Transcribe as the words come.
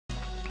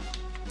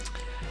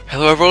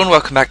Hello everyone,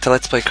 welcome back to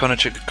Let's Play Chrono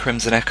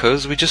Crimson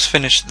Echoes. We just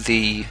finished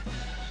the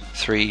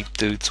 3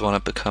 Dudes Wanna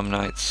Become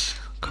Knights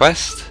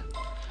quest.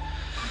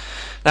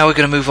 Now we're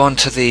going to move on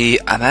to the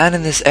A man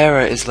in this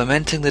era is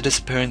lamenting the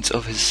disappearance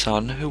of his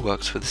son who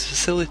works for this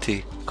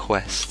facility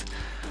quest.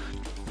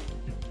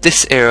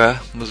 This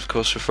era was of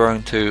course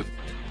referring to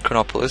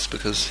Chronopolis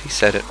because he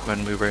said it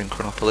when we were in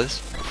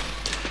Chronopolis.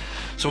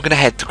 So we're going to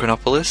head to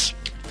Chronopolis.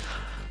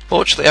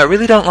 Fortunately, I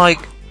really don't like...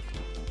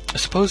 I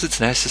suppose it's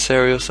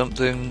necessary or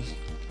something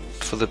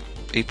for the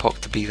epoch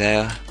to be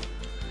there,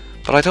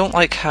 but I don't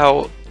like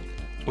how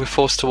we're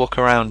forced to walk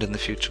around in the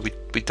future.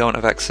 We don't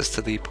have access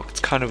to the epoch.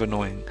 It's kind of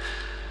annoying.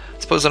 I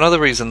suppose another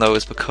reason though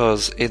is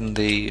because in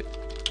the...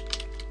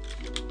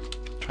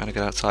 trying to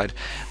get outside.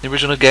 In the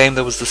original game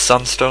there was the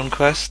Sunstone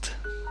quest.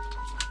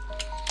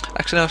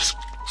 Actually no,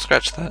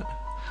 scratch that.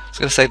 I was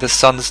going to say the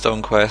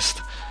Sunstone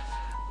quest.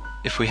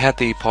 If we had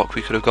the epoch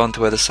we could have gone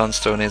to where the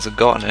Sunstone is and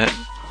gotten it,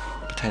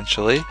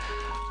 potentially.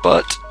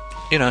 But,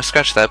 you know,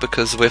 scratch that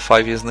because we're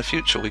 5 years in the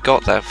future. We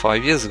got that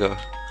 5 years ago.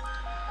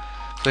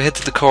 So we head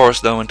to the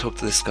chorus though and talk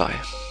to this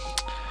guy.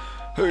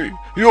 Hey,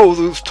 you're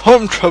those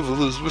time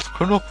travelers with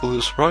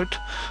Chronopolis, right?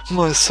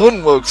 My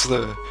son works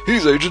there.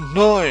 He's Agent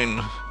 9.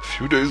 A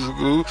few days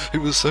ago, he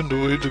was sent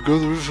away to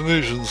gather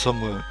information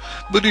somewhere,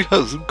 but he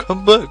hasn't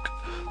come back.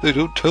 They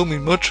don't tell me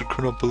much at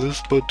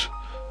Chronopolis, but...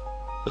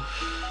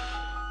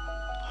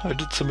 I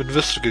did some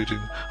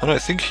investigating, and I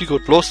think he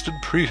got lost in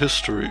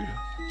prehistory.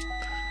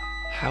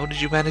 How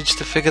did you manage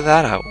to figure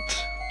that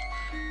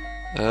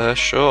out?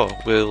 Sure,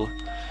 we'll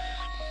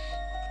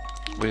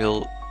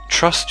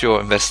trust your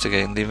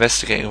investigating, the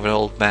investigating of an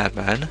old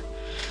madman.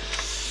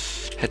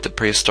 Head to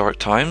prehistoric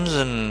times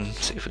and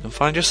see if we can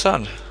find your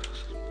son.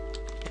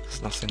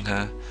 There's nothing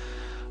to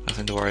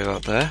worry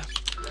about there.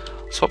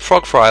 Swap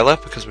Frog for Isla,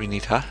 because we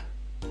need her.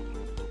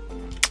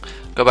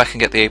 Go back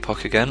and get the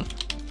epoch again.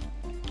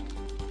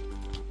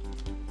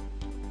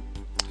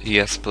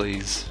 Yes,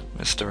 please,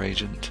 Mr.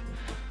 Agent.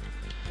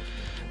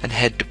 And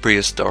head to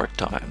prehistoric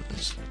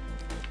times.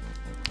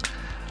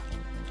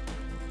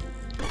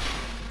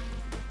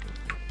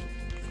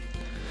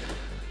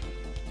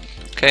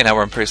 Okay, now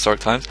we're in prehistoric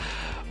times.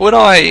 When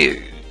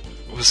I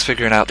was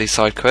figuring out these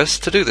side quests,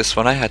 to do this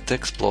one I had to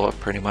explore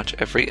pretty much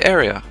every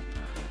area.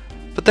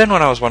 But then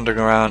when I was wandering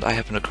around, I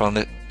happened to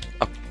come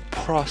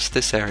across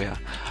this area,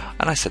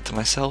 and I said to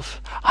myself,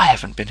 I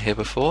haven't been here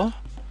before.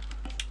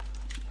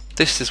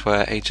 This is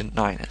where Agent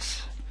 9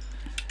 is.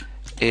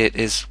 It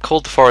is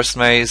called the Forest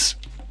Maze.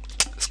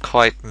 It's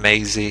quite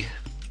mazy.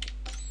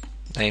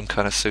 Name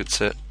kind of suits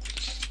it.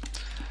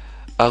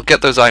 I'll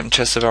get those item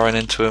chests if I run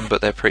into them,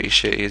 but they're pretty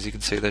shitty. As you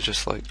can see, they're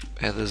just like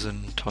ethers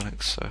and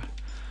tonics, so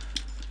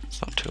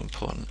it's not too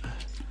important.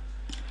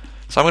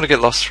 So I'm going to get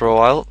lost for a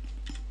while.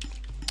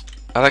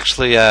 I'll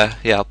actually, yeah,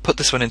 I'll put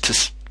this one into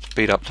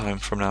speed up time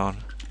from now on,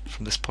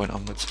 from this point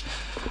onwards.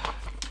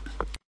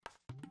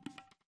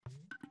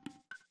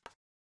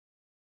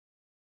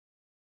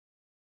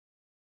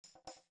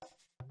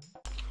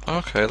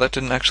 Okay, that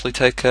didn't actually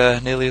take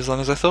nearly as long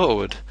as I thought it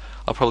would.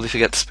 I'll probably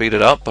forget to speed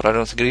it up, but I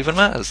don't think it even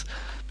matters,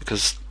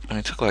 because it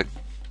only took like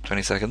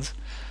 20 seconds.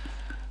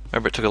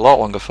 Remember, it took a lot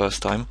longer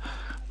first time.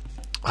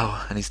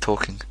 Oh, and he's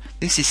talking.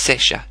 This is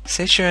Sesha.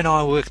 Sesha and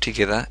I worked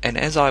together, and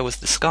as I was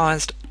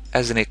disguised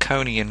as an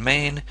Iconian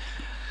man,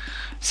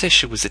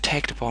 Sesha was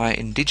attacked by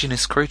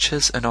indigenous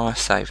creatures, and I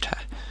saved her.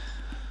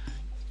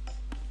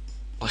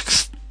 Like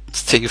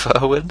Steve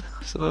Irwin,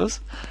 I suppose.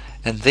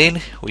 And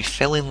then we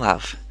fell in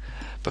love.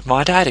 But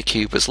my data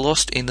cube was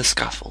lost in the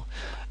scuffle,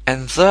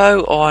 and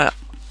though I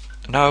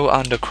know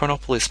under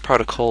Chronopolis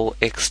Protocol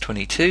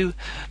X22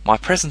 my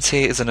presence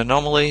here is an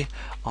anomaly,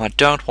 I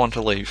don't want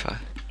to leave her.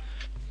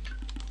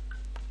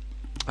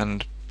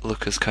 And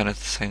Luca's kind of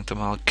saying to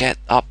Mal, get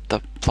up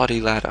the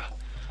bloody ladder.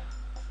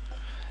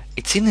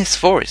 It's in this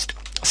forest.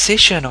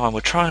 Sesha and I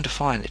were trying to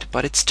find it,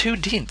 but it's too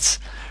dense.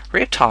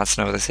 Reptiles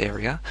know this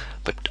area,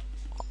 but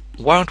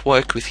won't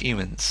work with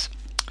humans.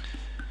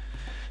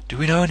 Do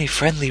we know any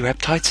friendly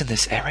reptiles in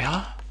this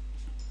area?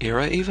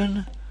 Era,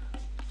 even?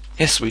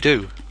 Yes, we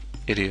do,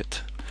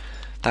 idiot.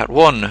 That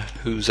one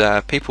whose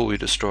people we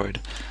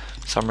destroyed.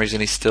 For some reason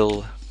he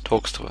still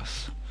talks to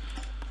us.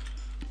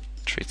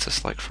 Treats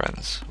us like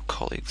friends, or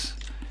colleagues.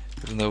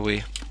 Even though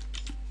we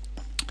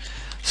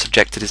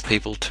subjected his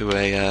people to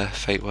a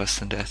fate worse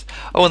than death.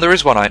 Oh, and there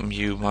is one item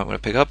you might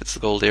want to pick up. It's the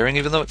gold earring,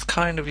 even though it's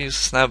kind of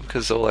useless now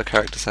because all our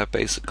characters have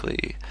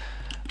basically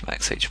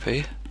max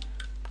HP.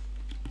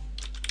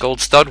 Gold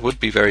stud would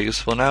be very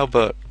useful now,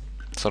 but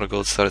it's not a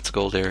gold stud, it's a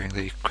gold earring,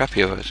 the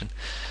crappier version.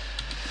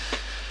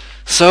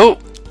 So,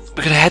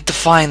 we're gonna head to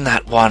find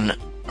that one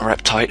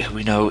reptite who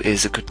we know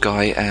is a good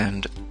guy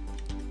and,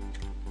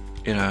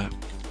 you know,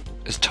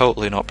 is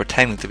totally not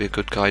pretending to be a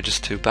good guy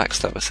just to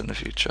backstab us in the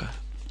future.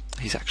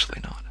 He's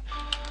actually not.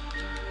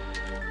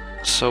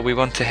 So we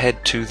want to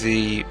head to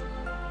the...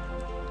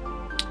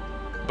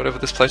 whatever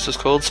this place was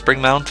called?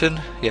 Spring Mountain?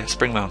 Yeah,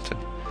 Spring Mountain.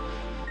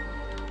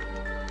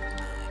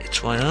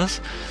 Join us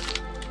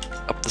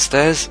up the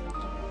stairs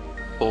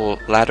or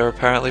ladder.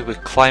 Apparently we're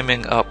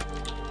climbing up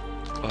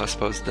Well, I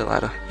suppose the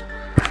latter.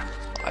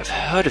 I've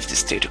heard of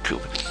this data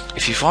cube.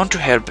 If you want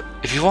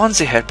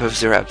the help of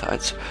the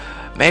reptiles,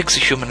 make the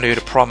human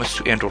leader promise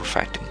to end all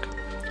fighting.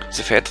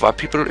 The fate of our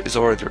people is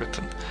already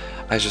written.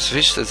 I just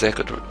wish that they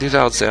could live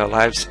out their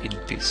lives in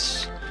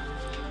peace.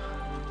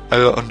 I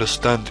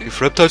understand.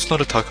 If reptiles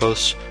not attack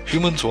us,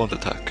 humans won't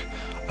attack.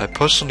 I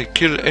personally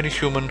kill any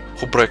human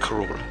who break a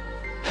rule.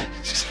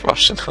 She's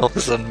Russian all of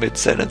a sudden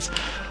mid-sentence.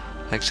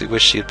 I actually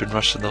wish she had been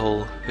Russian the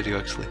whole video,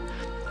 actually.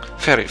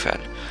 Very well,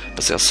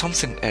 but there's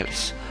something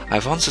else. I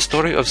want the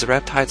story of the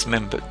reptiles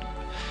remembered.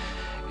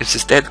 If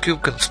this data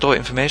cube can store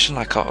information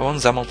like our own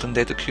Hamilton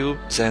data cube,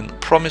 then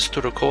promise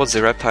to record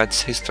the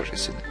reptiles'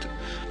 histories in it.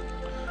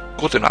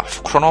 Good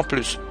enough.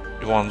 Chronopolis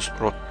wants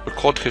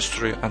record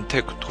history and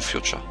take it to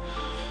future.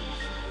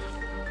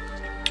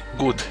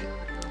 Good.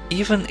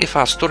 Even if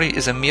our story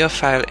is a mere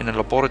file in a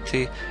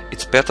laboratory,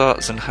 it's better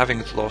than having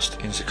it lost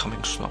in the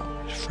coming snow.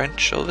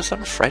 French? All of a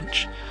sudden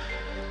French?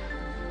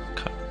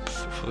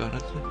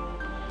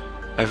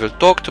 I will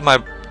talk to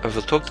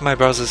my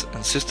brothers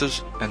and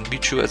sisters and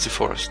meet you at the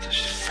forest.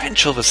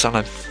 French all of a sudden.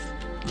 I've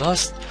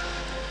lost.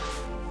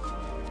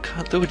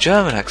 Can't do a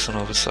German accent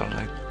all of a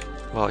sudden.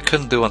 Well, I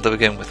couldn't do one to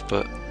begin with,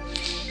 but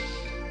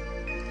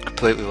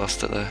completely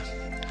lost it there.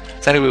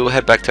 So anyway, we'll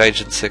head back to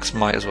Agent 6.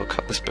 Might as well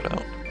cut this bit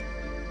out.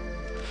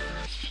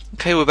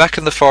 Okay, we're back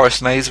in the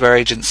forest maze where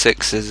Agent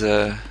 6 is.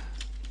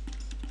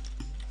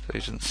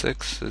 Agent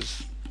 6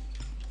 is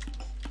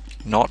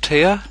not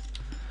here.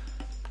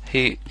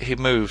 He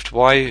moved.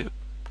 Why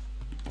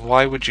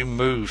would you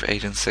move,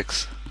 Agent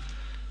 6?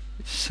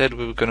 You said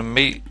we were going to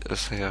meet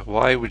us here.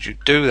 Why would you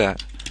do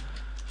that?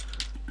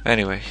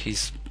 Anyway,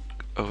 he's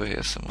over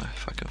here somewhere,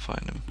 if I can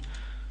find him.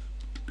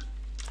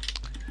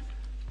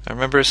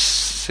 I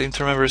seem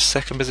to remember his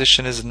second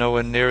position is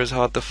nowhere near as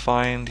hard to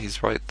find.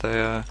 He's right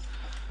there.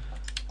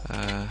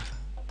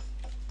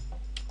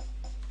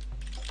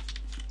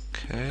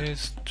 Okay,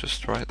 he's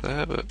just right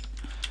there, but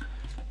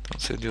don't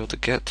seem to be able to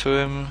get to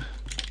him.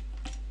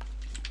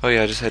 Oh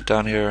yeah, just head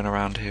down here and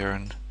around here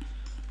and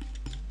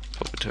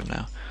talk to him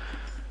now.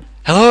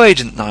 Hello,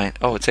 Agent 9.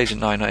 Oh, it's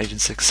Agent 9, not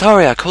Agent 6.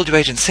 Sorry, I called you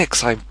Agent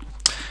 6. I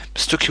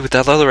mistook you with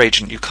that other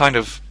agent. You kind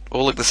of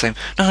all look the same.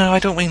 No, I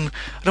don't mean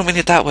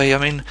it that way. I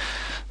mean,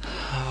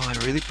 oh,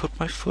 I really put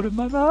my foot in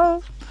my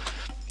mouth.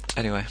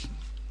 Anyway,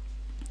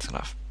 it's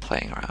enough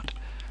playing around.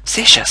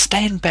 Sisha,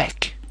 stand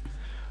back.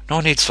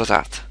 No needs for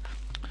that.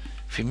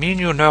 We mean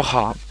you no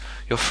harm.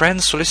 Your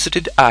friend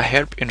solicited our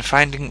help in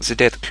finding the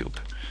data cube.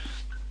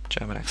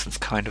 German accent's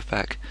kind of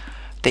back.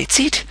 That's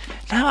it.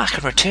 Now I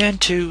can return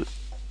to...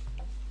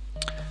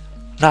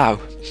 No,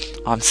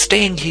 I'm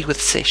staying here with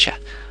Sisha.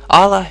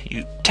 Ala,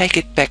 you take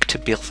it back to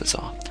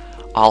Balthazar.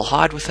 I'll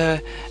hide with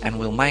her, and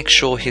we'll make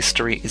sure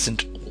history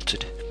isn't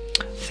altered.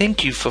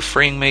 Thank you for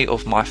freeing me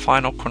of my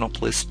final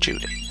Chronopolis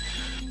duty.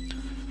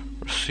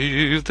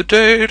 Receive the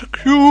data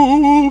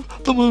cube,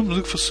 the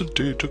magnificent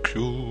data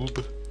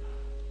cube.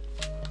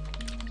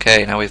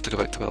 Okay, now we have to go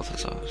back to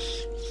Balthazar.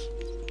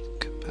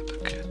 Get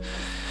back.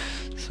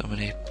 So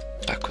many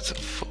backwards and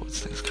forwards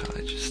things, can't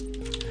I just...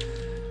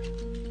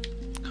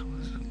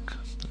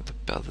 The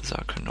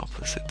Balthazar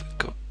Chronopolis,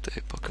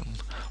 they fucking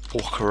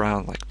walk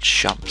around like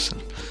chumps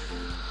and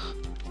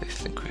they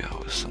think we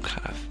are some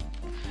kind of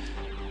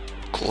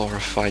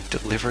glorified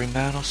delivery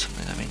man or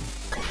something. I mean,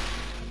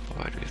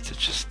 why do we have to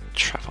just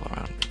travel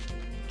around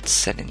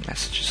sending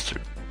messages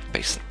through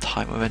space and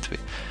time? We're meant to be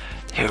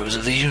heroes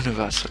of the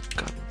universe, for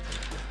God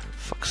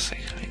fuck's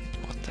sake. I mean,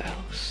 what the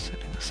hell is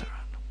sending us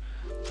around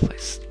a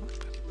place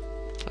like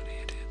bloody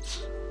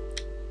idiots?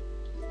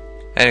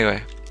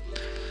 Anyway,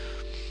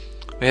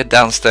 we head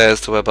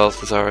downstairs to where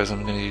Balthazar is.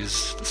 I'm going to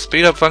use the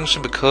speed up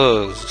function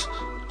because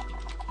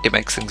it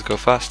makes things go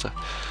faster.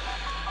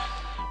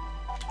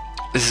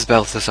 This is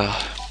Balthazar.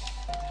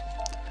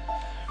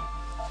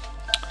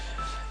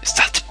 Is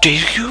that the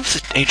data cube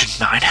that Agent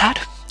 9 had?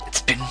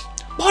 It's been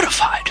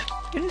modified.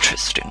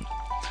 Interesting.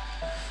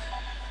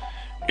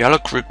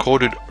 Yalak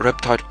recorded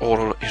reptile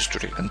oral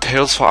history and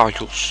tales for our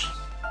use.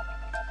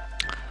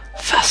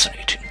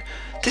 Fascinating.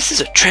 This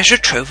is a treasure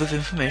trove of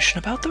information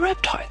about the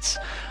reptiles.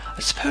 I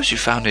suppose you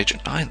found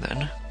Agent 9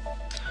 then.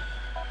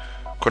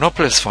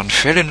 Chronopolis one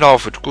fell in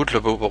love with good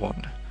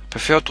Laboon.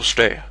 Preferred to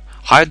stay.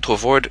 Hide to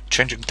avoid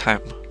changing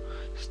time.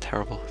 It's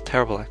terrible,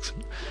 terrible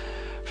accent.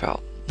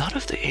 Well, none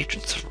of the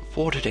agents have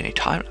reported any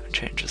timeline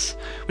changes,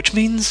 which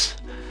means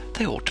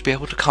they ought to be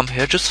able to come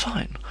here just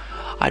fine.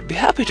 I'd be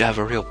happy to have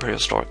a real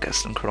prehistoric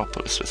guest in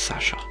Chronopolis with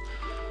Sasha.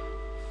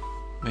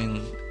 I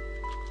mean...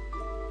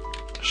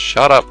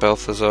 Shut up,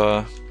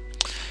 Balthazar.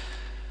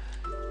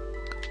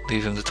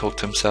 Leave him to talk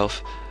to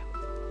himself.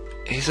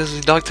 He says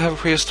he'd like to have a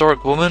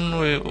prehistoric woman.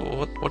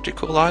 What do you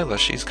call Isla?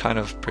 She's kind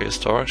of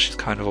prehistoric. She's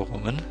kind of a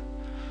woman.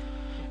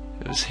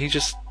 Was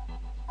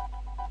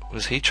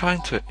he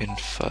trying to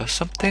infer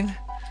something?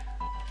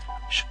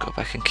 We should go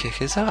back and kick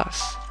his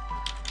ass.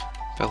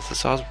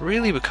 Balthazar's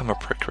really become a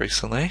prick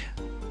recently.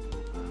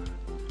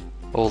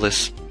 All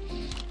this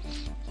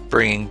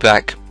bringing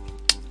back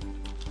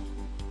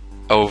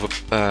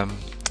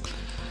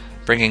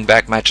bringing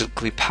back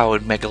magically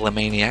powered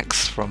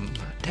megalomaniacs from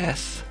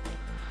death,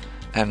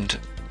 and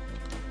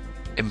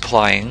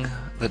implying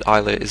that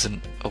Isla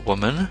isn't a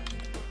woman.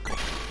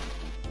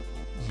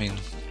 I mean,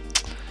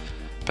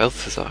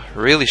 Balthazar,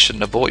 really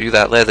shouldn't have bought you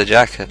that leather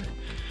jacket.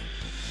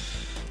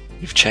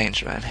 You've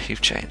changed, man.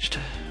 You've changed.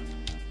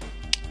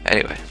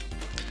 Anyway,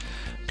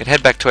 we can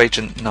head back to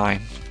Agent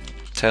 9,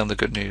 tell him the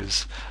good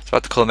news. I was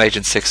about to call him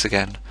Agent 6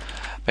 again.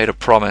 Made a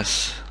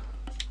promise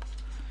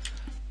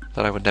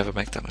that I would never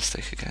make that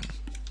mistake again.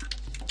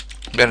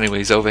 But anyway,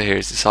 he's over here.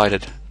 He's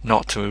decided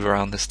not to move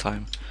around this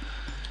time.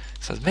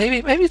 He says, maybe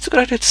it's a good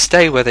idea to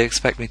stay where they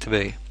expect me to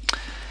be.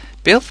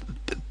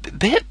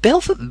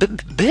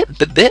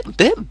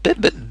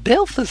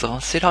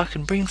 Balthazar said I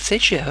can bring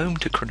Sisha home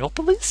to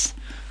Chronopolis.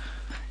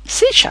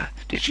 Sisha,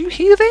 did you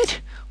hear that?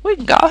 We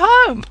can go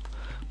home.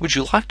 Would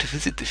you like to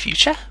visit the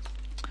future?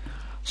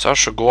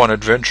 Sasha, go on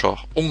adventure.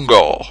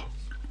 Unga.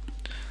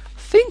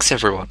 Thanks,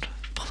 everyone.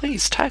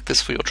 Please take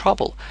this for your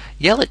trouble.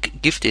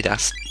 Yellick gifted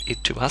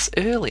it to us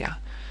earlier.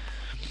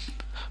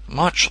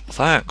 Much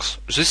thanks.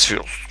 This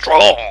feels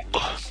strong.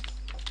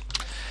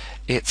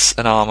 It's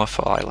an armor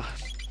for Isla.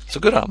 It's a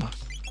good armor.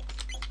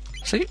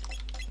 See?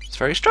 It's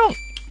very strong.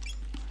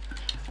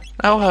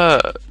 Now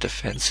her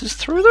defense is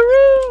through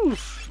the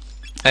roof.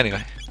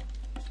 Anyway.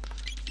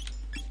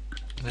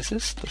 This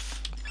is the...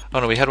 oh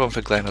no, we had one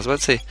for Glenn. I was about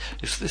to say,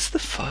 is this the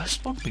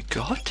first one we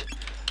got?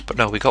 But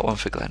no, we got one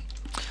for Glenn.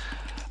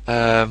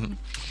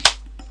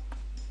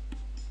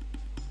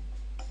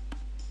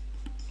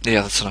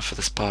 Yeah, that's enough for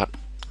this part.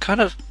 Kind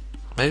of,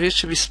 maybe it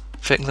should be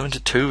fitting them into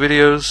 2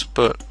 videos,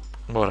 but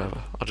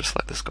whatever. I'll just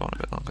let this go on a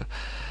bit longer.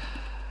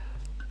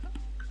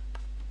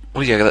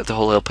 Well, yeah, let the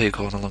whole LP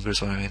go on longer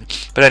is what I mean.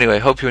 But anyway,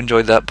 hope you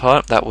enjoyed that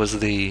part. That was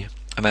a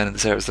man in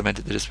this area has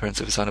lamented the disappearance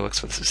of his son who works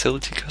for this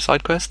facility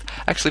side quest.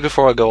 Actually,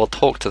 before I go, I'll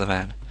talk to the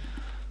man.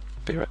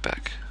 Be right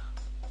back.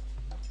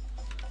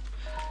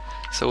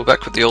 So we're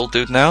back with the old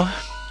dude now.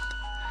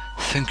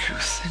 Thank you.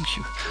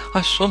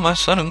 I saw my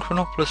son in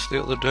Chronopolis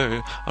the other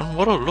day, and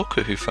what a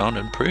looker he found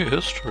in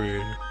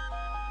prehistory.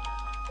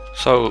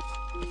 So,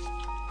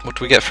 what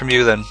do we get from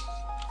you then?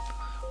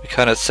 We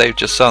kind of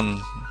saved your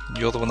son.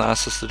 You're the one that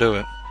asked us to do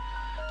it.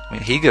 I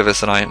mean, he gave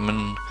us an item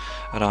and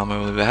an armor,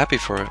 and we were happy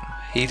for it.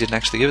 He didn't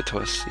actually give it to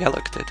us.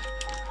 Yellock did.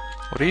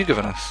 What are you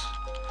giving us?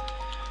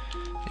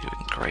 You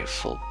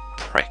ungrateful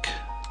prick.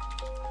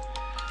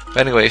 But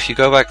anyway, if you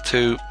go back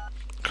to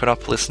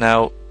Chronopolis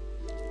now,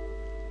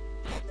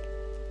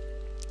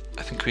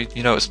 I think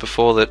you noticed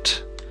before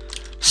that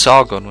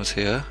Sargon was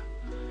here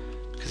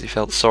because he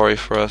felt sorry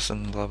for us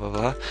and blah blah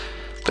blah.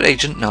 But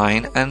Agent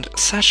 9 and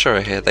Sasha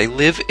are here. They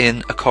live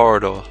in a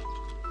corridor.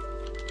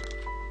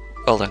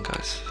 Well done,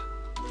 guys.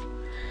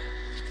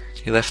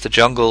 You left the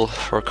jungle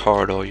for a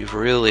corridor. You've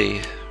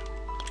really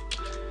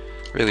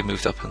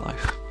moved up in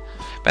life.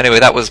 But anyway,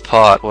 that was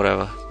part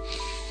whatever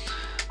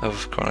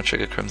of Chrono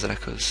Trigger Crimson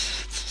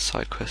Echoes. It's a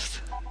side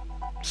quest.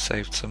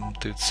 Saved some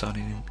dude's son.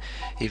 He didn't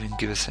even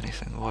give us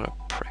anything. What a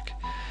prick.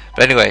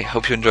 But anyway,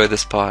 hope you enjoyed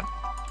this part.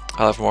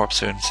 I'll have more up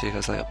soon. See you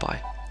guys later.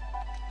 Bye.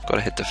 I've got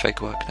to hit the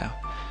fake work now.